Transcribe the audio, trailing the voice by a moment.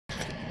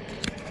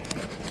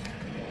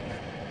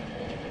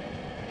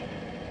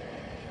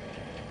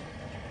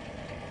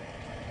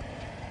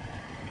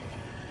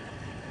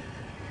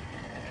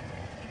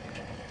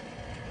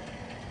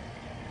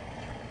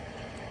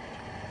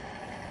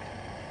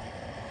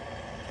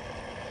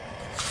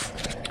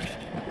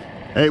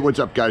Hey, what's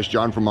up guys?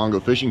 John from Mongo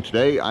Fishing.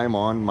 Today I'm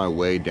on my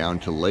way down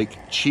to Lake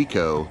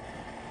Chicot.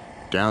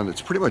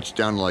 It's pretty much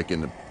down like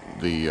in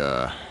the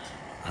I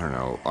don't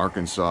know,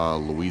 Arkansas,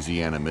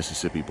 Louisiana,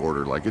 Mississippi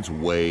border. Like it's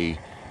way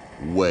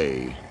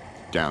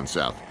down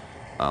south.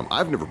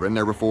 I've never been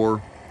there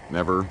before,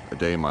 never a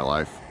day in my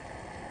life.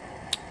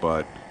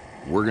 But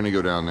we're gonna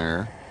go down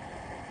there.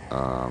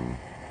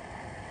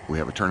 We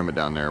have a tournament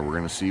down there. We're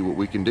gonna see what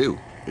we can do.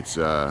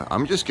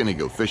 I'm just gonna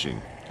go fishing.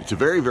 It's a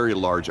very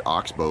large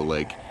oxbow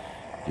lake,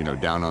 you know,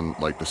 down on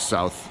like the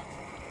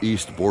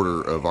southeast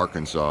border of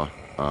Arkansas.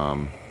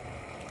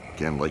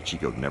 Again, Lake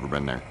Chicot, never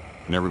been there.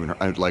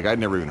 I'd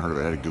never even heard of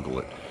it. I had to Google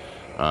it.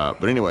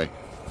 But anyway,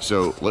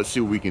 so let's see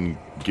what we can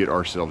get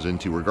ourselves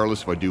into.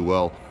 Regardless if I do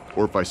well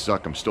or if I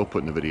suck, I'm still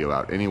putting the video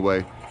out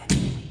anyway.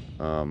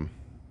 I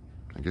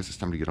guess it's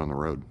time to get on the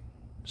road.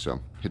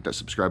 So hit that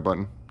subscribe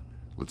button.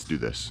 Let's do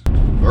this.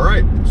 All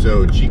right,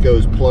 so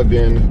Chicot's plugged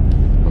in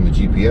on the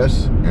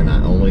GPS and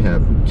I only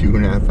have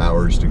 2.5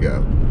 hours to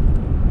go.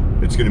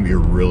 It's gonna be a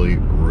really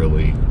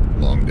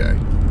long day.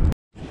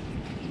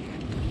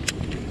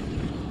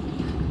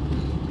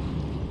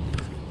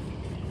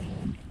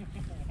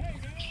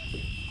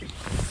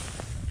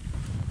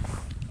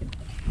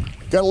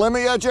 Got a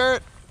limit yet,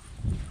 Jarrett?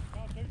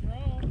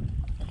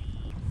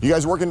 You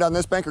guys working down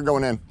this bank or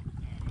going in?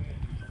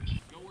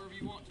 Go wherever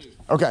you want to.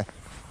 Okay,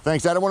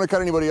 thanks. I don't want to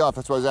cut anybody off,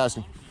 that's what I was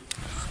asking.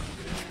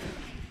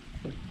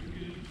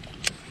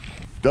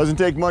 Doesn't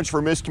take much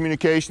for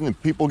miscommunication and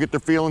people get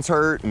their feelings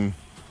hurt. And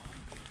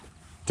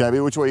Tabby,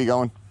 which way are you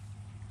going?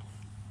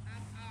 I'm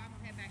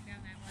gonna head back down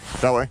that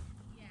way. That way?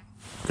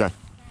 Yeah. Okay.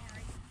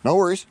 Sorry. No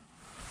worries.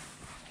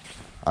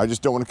 I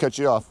just don't want to cut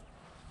you off.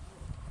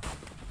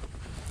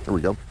 Here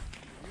we go.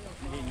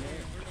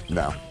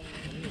 No.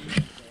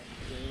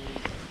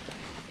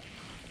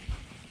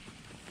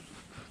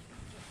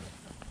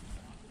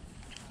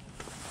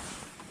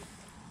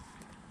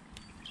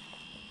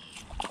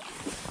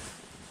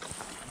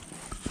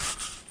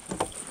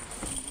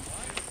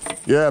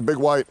 Yeah, big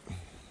white.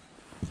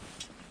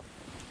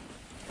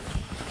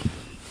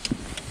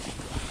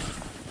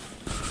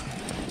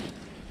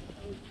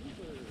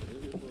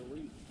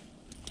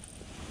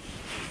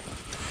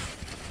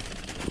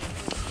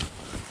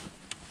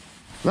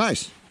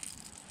 Nice.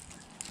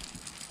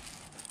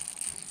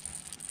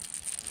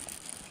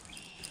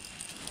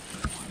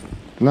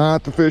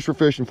 Not the fish we're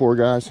fishing for,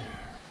 guys.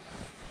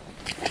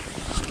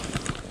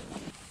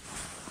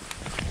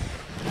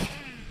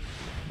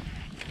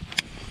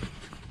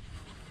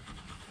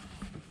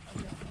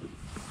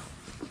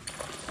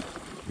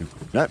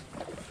 Net.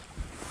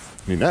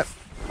 Need net.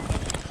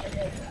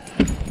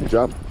 Good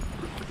job.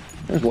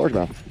 There's a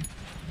largemouth.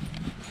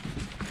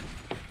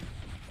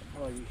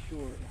 Oh, you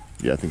sure?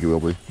 Yeah, I think he will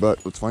be,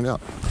 but let's find out.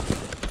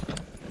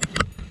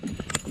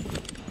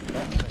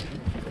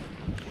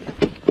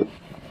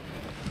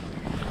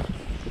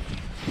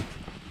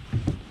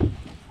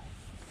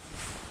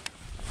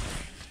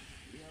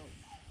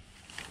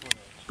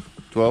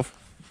 $12?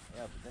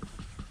 Yeah, but that's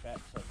a fat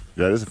sucker.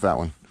 Yeah, it is a fat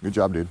one. Good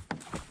job, dude.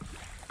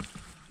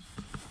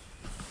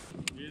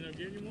 You end up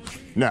getting one?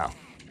 No.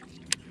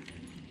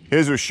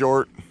 His was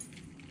short. I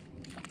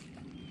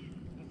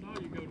saw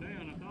you go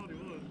down. I thought it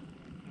was.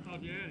 I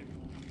thought you had him.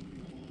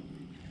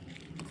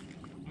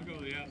 I'll go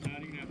to the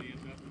outside. You can have the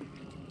inside.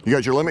 You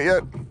got your limit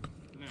yet? No.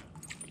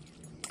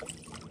 If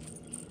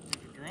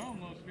you're on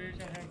those fish,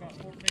 I have about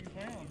 14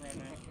 pounds right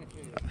now.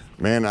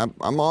 Man,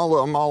 I'm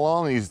all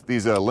on these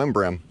limb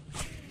brim.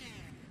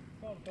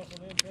 Caught a couple of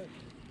them too.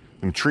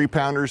 Them tree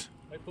pounders.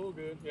 They pull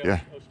good.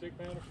 Yeah. Those stick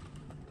pounders.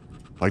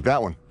 Like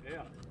that one.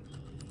 Yeah.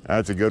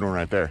 That's a good one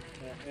right there.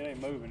 Yeah. It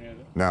ain't moving, is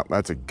it? No,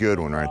 that's a good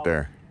one right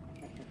there.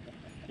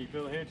 Can you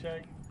feel the head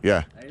shake?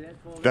 Yeah.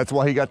 That's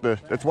why he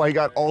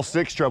got all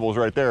 6 trebles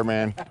right there,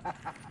 man. At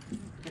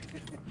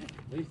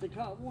least they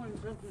caught one.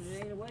 Something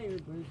that ain't away,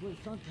 but it's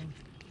with something.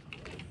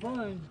 It's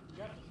fun. You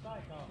got the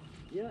spike on.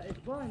 Yeah, it's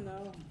fun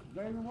though.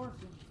 Better than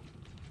working.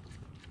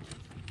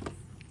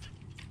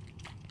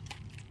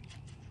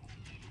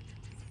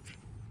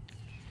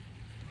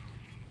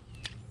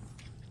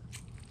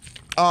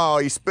 Oh,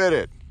 he spit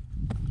it.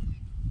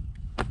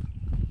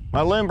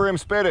 My limb brim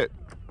spit it.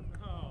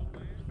 Oh,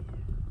 man.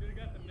 Should have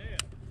got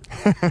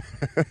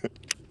the net.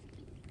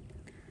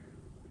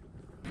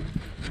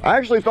 I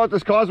actually thought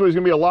this causeway was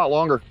gonna be a lot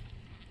longer.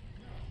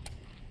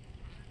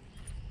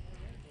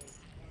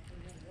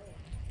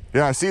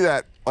 Yeah, I see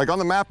that. Like on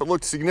the map, it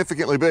looked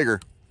significantly bigger.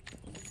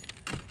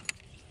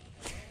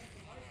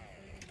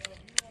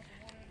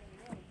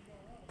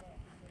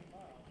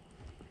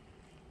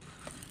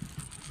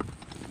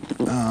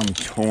 I'm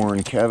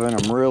torn, Kevin.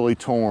 I'm really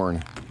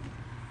torn.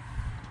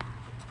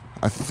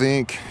 I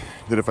think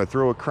that if I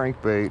throw a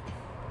crankbait,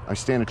 I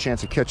stand a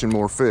chance of catching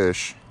more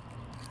fish.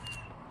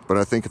 But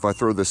I think if I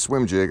throw this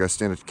swim jig, I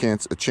stand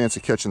a chance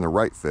of catching the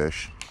right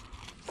fish.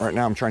 Right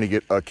now I'm trying to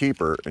get a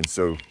keeper, and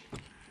so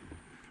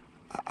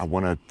I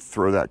want to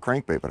throw that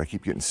crankbait, but I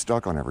keep getting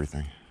stuck on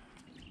everything.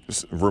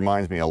 This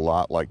reminds me a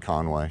lot like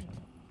Conway.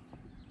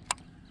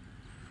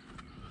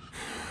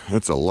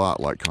 It's a lot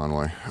like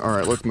Conway. All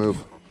right, let's move.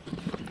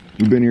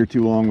 We've been here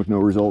too long with no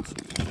results.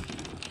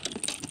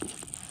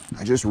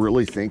 I just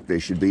really think they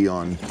should be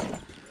on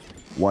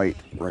white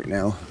right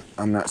now.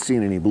 I'm not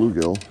seeing any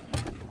bluegill.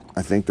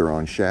 I think they're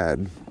on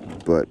shad,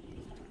 but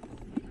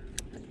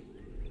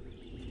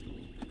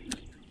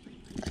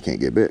I can't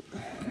get bit.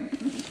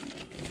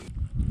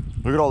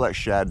 Look at all that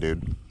shad,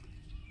 dude.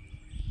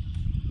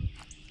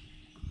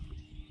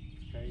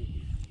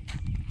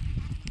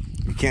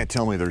 You can't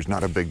tell me there's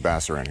not a big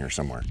bass around here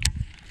somewhere.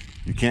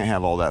 You can't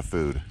have all that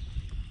food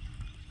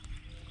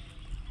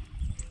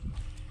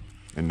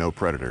and no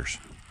predators.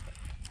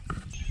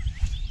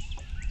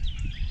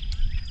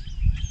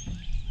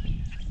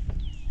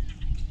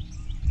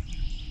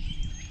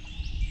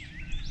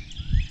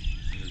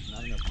 There's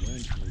not enough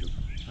wind for me to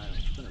try and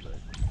spin it,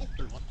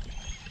 but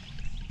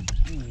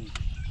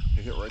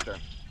it hit right there.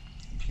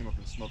 It came up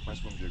and smoked my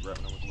swim jig right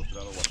when I went to lift it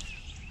out of the water.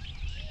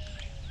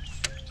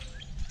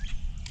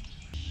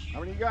 How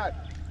many you got? I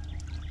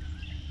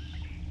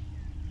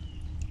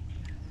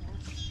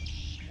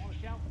want to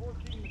count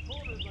 14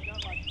 recorders. I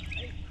got like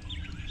 8.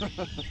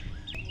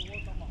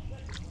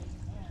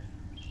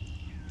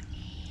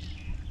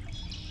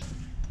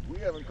 We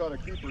haven't caught a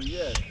keeper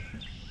yet.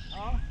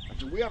 Huh? I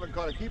said, we haven't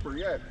caught a keeper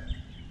yet.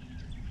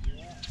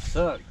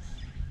 Sucks.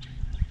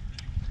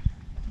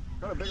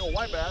 Got a big old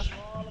white bass. A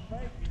lot of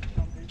bait in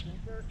some people,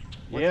 sir.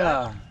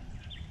 Yeah.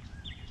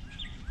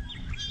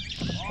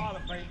 A lot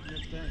of bait in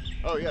this thing.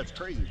 Oh yeah, it's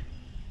crazy.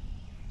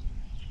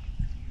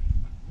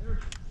 They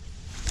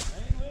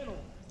ain't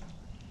little.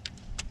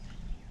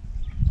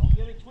 Don't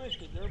get it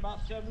twisted. They're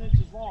about 7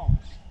 inches long.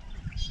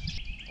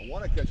 I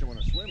want to catch them on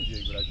a swim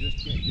jig, but I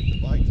just can't get the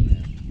bites,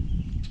 man.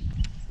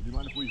 Would you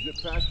mind if we zip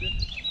past you?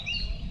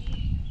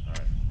 All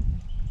right.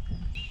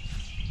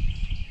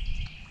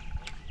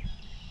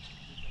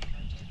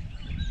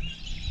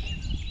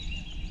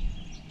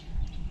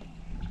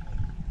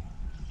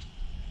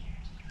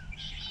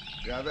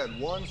 Yeah, I've had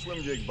one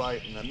swim jig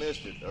bite and I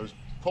missed it. I was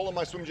pulling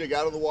my swim jig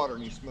out of the water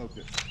and he smoked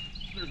it.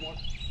 There's one.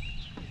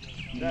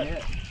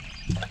 Yeah.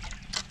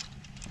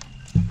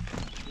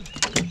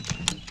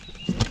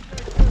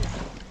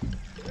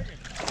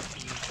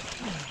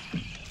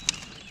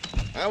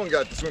 That one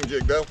got the swim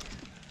jig though.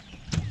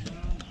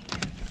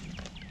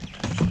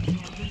 I've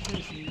been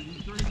fishing.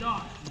 These 3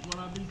 docks is what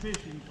I've been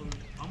fishing for.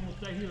 I'm going to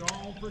stay here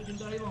all freaking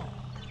day long.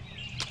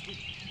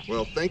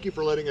 Well, thank you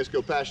for letting us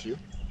go past you.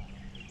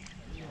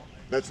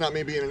 That's not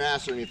me being an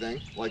ass or anything.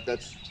 Like,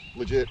 that's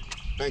legit.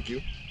 Thank you.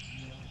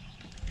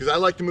 Because I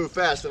like to move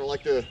fast and I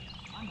like to...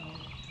 I know.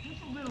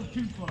 Just a little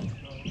too close,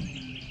 though. A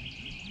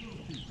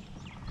little too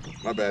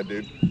close. My bad,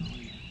 dude.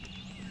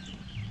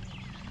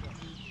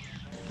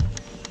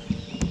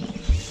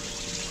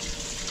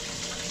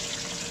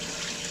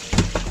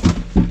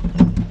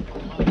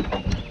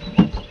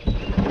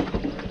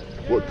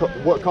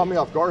 What caught me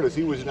off guard is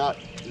he was not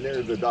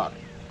near the dock.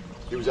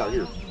 He was out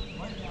here.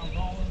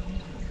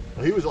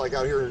 He was like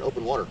out here in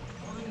open water.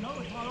 No,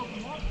 it's not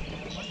open water.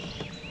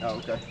 Oh,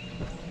 okay.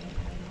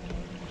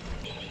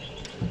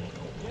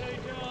 There you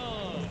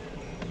go.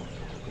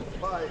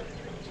 Bye.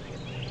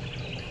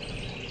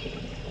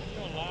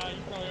 Don't lie,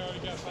 you probably already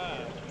got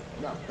 5.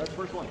 No, that's the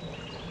first one.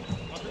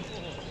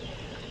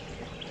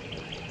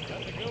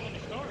 That's a good one to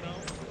start on.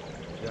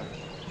 Yeah.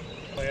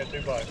 We had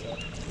 2 bites, huh?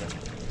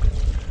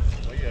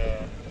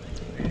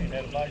 You ain't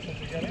had a bite since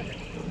we got in here.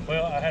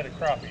 Well, I had a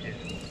crappie here.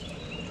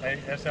 Hey,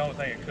 that's the only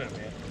thing it could have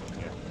been.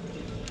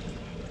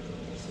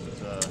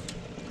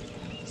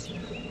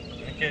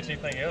 Didn't catch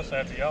anything else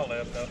after y'all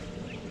left, though.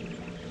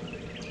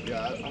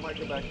 Yeah, I might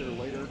go back there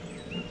later.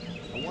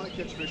 I want to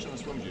catch fish on a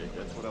swim jig.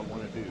 That's what I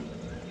want to do.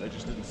 I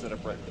just didn't set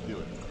up right to do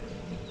it.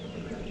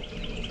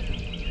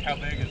 How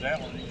big is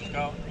that one you just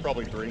caught?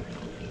 Probably 3.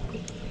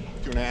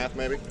 2.5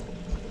 maybe.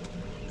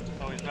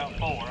 Oh, he's about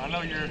 4. I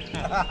know your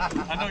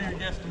I know your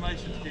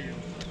guesstimation skills.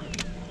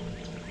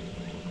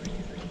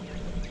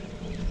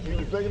 He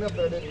was big enough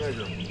that I didn't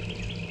measure him.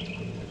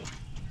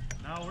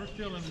 No, we're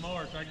still in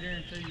March. I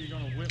guarantee you're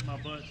gonna whip my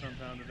butt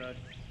sometime today.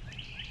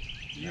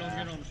 You're gonna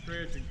get on the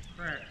stretch and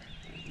crack.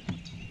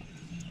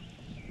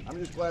 I'm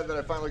just glad that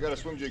I finally got a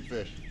swim jig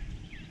fish.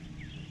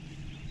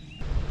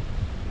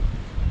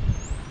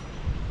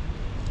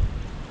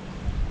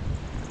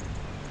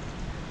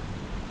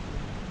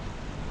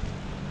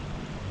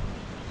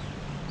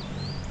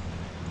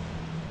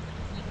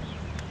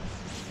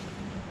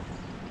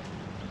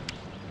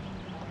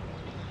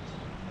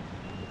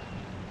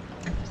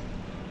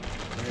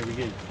 There we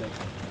go.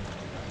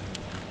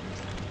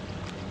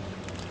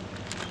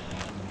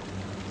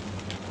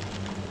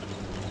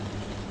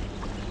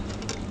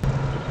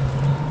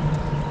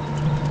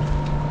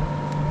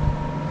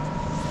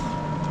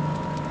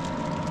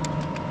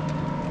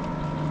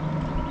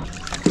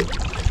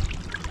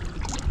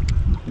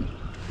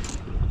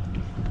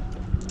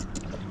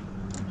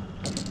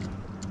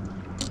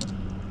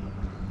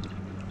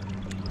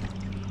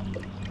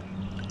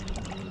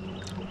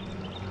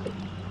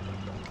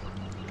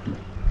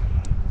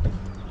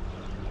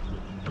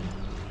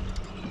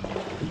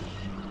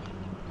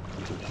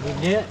 Good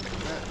net?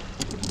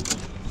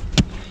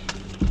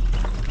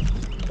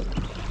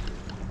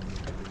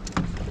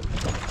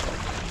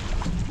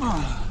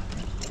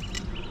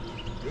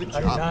 Good I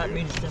did job, not dude.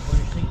 mean to step on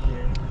your seat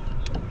there.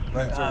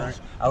 That's all right.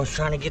 I was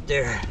trying to get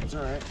there. That's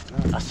all right.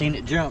 I seen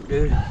it jump,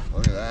 dude.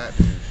 Look at that,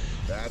 dude.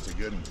 That's a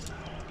good one.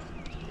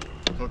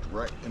 Hooked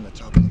right in the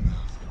top of the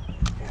mouth.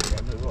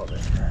 Yeah, move a little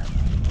bit.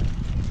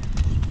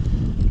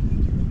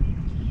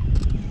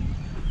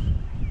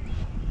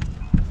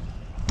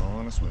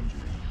 On a swim jig.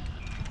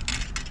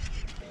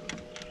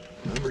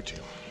 Number 2.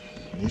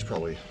 He's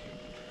probably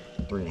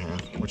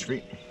 3.5. Which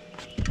feet?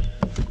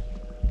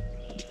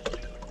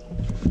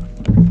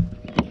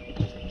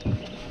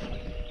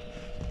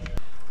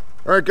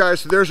 Alright guys,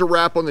 so there's a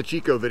wrap on the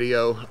Chicot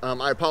video.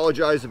 I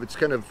apologize if it's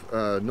kind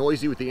of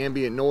noisy with the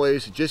ambient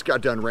noise. It just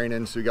got done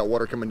raining, so we got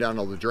water coming down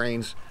all the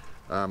drains.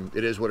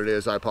 It is what it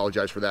is. I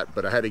apologize for that,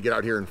 but I had to get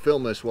out here and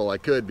film this while I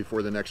could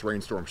before the next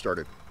rainstorm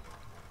started.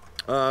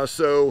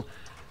 So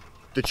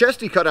the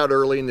chesty cut out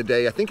early in the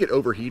day. I think it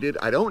overheated.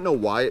 I don't know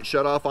why it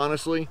shut off,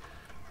 honestly.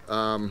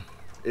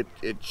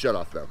 It shut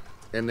off though.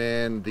 And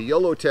then the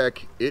YOLO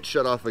Tech, it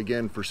shut off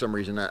again for some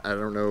reason. I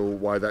don't know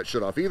why that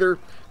shut off either,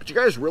 but you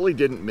guys really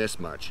didn't miss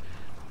much.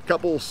 A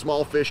couple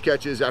small fish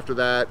catches after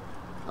that.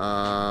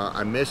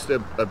 I missed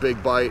a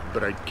big bite,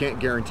 but I can't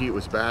guarantee it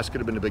was bass.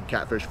 Could have been a big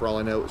catfish for all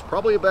I know. It was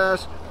probably a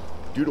bass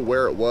due to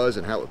where it was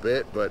and how it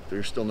bit, but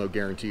there's still no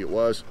guarantee it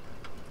was.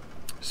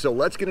 So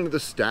let's get into the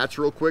stats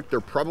real quick.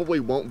 There probably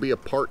won't be a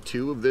part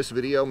 2 of this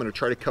video. I'm going to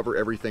try to cover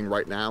everything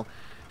right now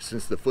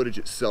since the footage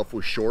itself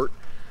was short.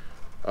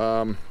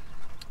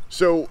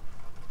 So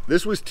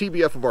this was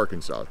TBF of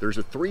Arkansas. There's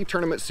a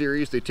 3-tournament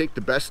series. They take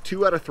the best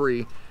 2 out of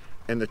 3,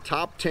 and the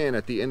top 10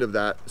 at the end of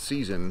that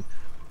season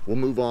will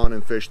move on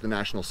and fish the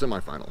national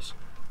semifinals.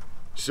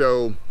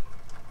 So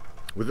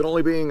with it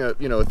only being a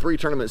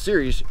 3-tournament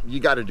series,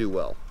 you got to do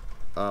well.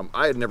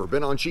 I had never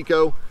been on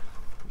Chicot.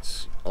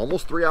 It's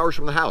almost 3 hours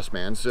from the house,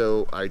 man.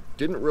 So I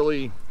didn't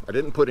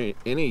put in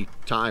any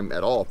time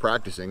at all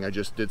practicing. I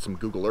just did some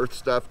Google Earth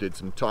stuff, did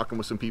some talking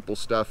with some people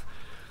stuff,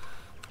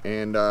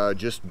 and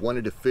just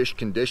wanted to fish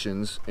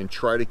conditions and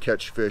try to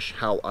catch fish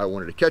how I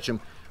wanted to catch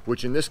them,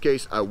 which in this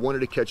case, I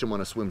wanted to catch them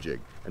on a swim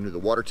jig. I knew the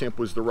water temp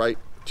was the right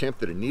temp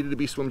that it needed to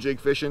be swim jig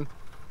fishing,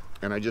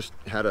 and I just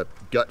had a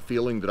gut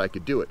feeling that I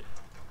could do it.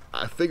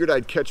 I figured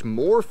I'd catch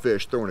more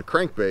fish throwing a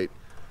crankbait,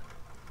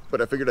 but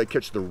I figured I'd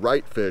catch the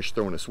right fish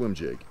throwing a swim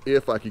jig.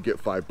 If I could get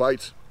 5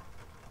 bites,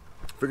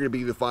 I figured it'd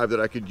be the 5 that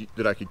I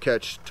could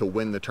catch to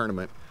win the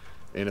tournament.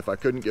 And if I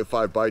couldn't get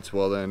 5 bites,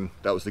 well then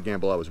that was the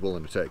gamble I was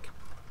willing to take.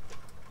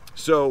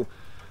 So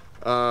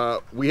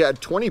we had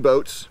 20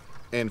 boats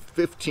and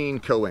 15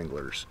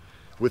 co-anglers.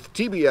 With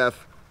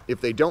TBF, if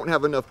they don't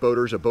have enough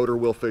boaters, a boater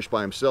will fish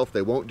by himself.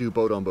 They won't do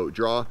boat on boat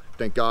draw,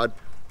 thank God.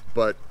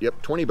 But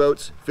yep, 20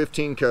 boats,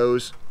 15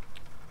 co's,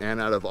 and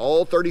out of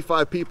all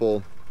 35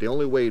 people, they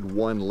only weighed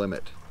 1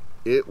 limit.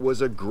 It was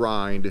a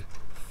grind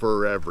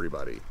for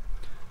everybody.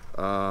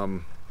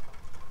 In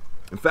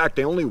fact,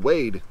 they only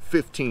weighed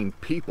 15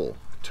 people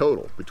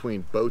total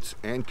between boats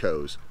and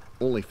co's.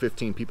 Only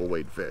 15 people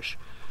weighed fish.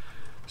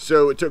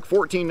 So it took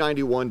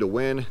 $14.91 to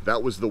win.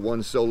 That was the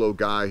one solo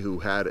guy who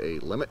had a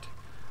limit,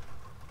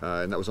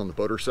 and that was on the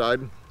boater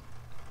side.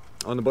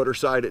 On the boater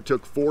side, it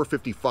took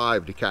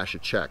 $4.55 to cash a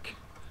check.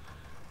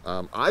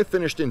 I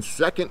finished in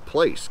 2nd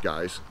place,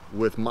 guys,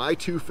 with my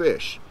 2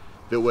 fish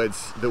that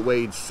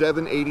weighed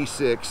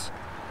 786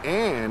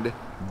 and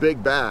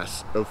big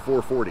bass of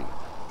 440.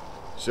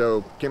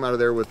 So came out of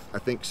there with, I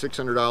think,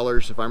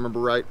 $600 if I remember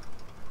right.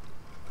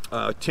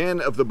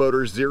 10 of the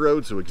boaters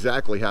zeroed, so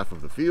exactly half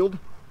of the field.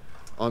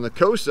 On the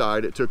co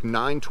side, it took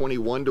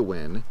 $9.21 to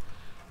win,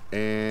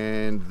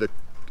 and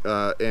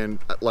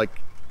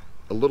like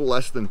a little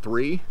less than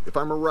 3, if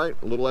I remember right,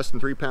 a little less than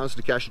 3 pounds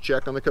to cash a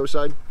check on the co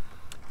side,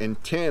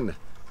 and 10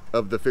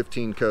 of the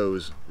 15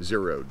 co's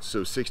zeroed,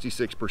 so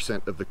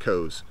 66% of the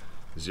co's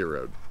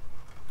zeroed.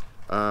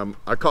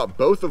 I caught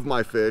both of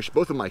my fish,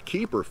 both of my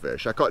keeper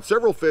fish. I caught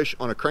several fish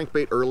on a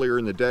crankbait earlier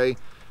in the day.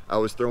 I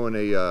was throwing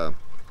a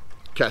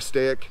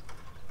Castaic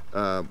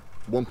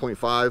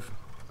 1.5.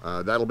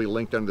 That'll be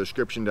linked down in the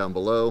description down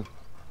below.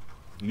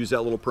 Use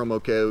that little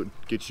promo code,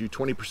 gets you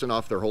 20%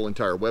 off their whole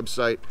entire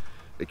website,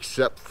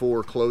 except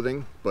for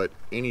clothing, but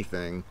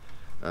anything,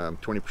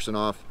 20%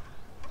 off.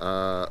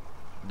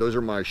 Those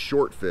are my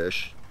short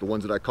fish, the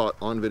ones that I caught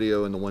on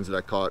video and the ones that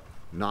I caught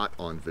not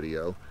on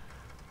video.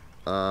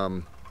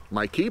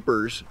 My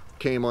keepers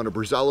came on a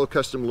Brazalo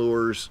Custom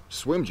Lures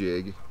swim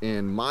jig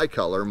in my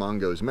color,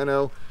 Mongo's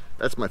Minnow.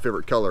 That's my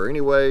favorite color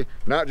anyway,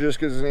 not just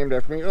because it's named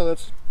after me. Oh,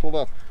 that's pulled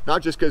off.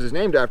 Not just because it's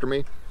named after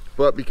me,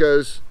 but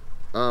because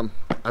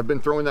I've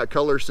been throwing that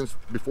color since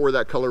before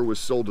that color was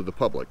sold to the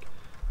public.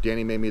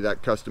 Danny made me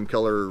that custom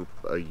color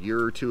a year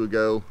or 2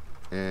 ago,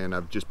 and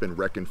I've just been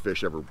wrecking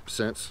fish ever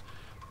since.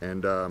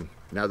 And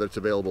now that it's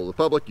available to the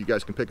public, you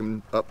guys can pick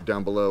them up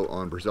down below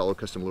on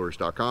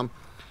BrazaloCustomLures.com.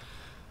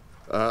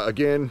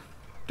 Again,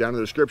 down in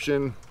the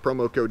description,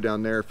 promo code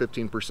down there,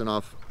 15%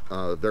 off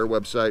their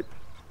website.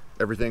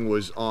 Everything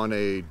was on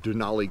a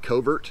Denali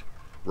covert,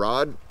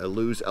 rod, a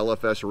Lew's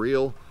LFS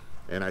reel,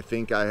 and I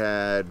think I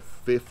had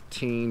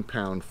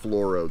 15-pound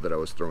fluoro that I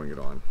was throwing it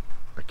on.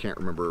 I can't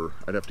remember,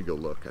 I'd have to go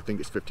look. I think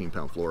it's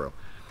 15-pound fluoro.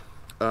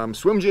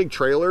 Swim jig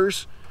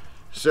trailers.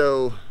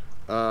 So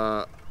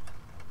I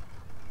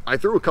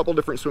threw a couple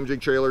different swim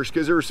jig trailers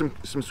because there was some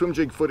swim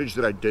jig footage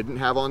that I didn't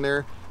have on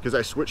there because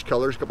I switched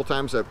colors a couple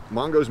times.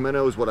 Mongo's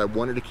minnow is what I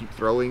wanted to keep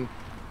throwing,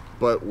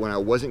 but when I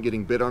wasn't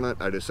getting bit on it,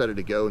 I decided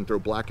to go and throw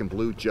black and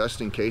blue just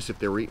in case if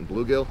they were eating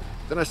bluegill.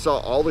 Then I saw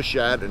all the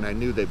shad and I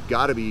knew they've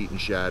got to be eating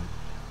shad.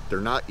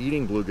 They're not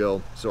eating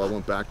bluegill, so I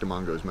went back to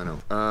Mongo's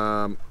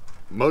minnow.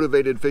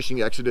 Motivated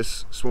Fishing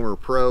Exodus Swimmer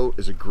Pro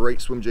is a great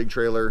swim jig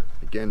trailer.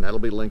 Again, that'll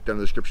be linked down in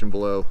the description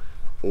below.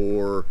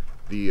 Or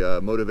the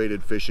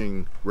Motivated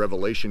Fishing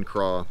Revelation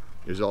Craw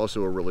is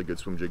also a really good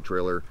swim jig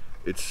trailer.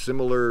 It's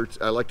similar,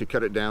 I like to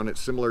cut it down.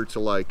 It's similar to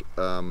like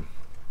a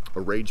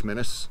Rage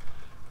Menace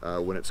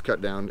when it's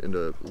cut down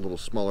into a little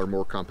smaller,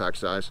 more compact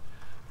size.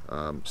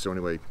 So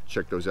anyway,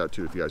 check those out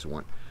too if you guys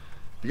want.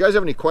 If you guys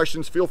have any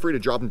questions, feel free to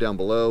drop them down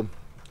below.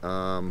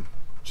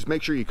 Just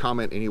make sure you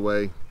comment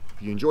anyway.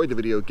 If you enjoyed the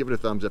video, give it a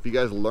thumbs up. If you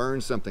guys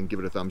learned something, give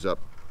it a thumbs up.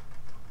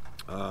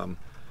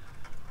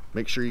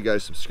 Make sure you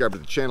guys subscribe to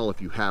the channel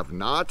if you have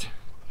not.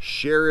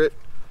 Share it.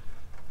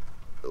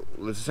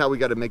 This is how we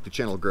got to make the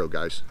channel grow,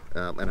 guys.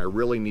 And I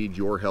really need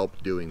your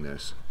help doing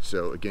this.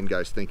 So again,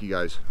 guys, thank you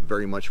guys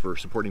very much for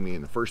supporting me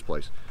in the first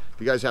place. If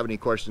you guys have any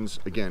questions,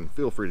 again,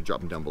 feel free to drop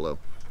them down below.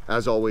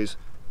 As always,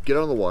 get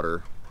on the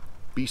water,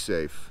 be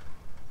safe,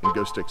 and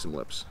go stick some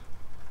lips.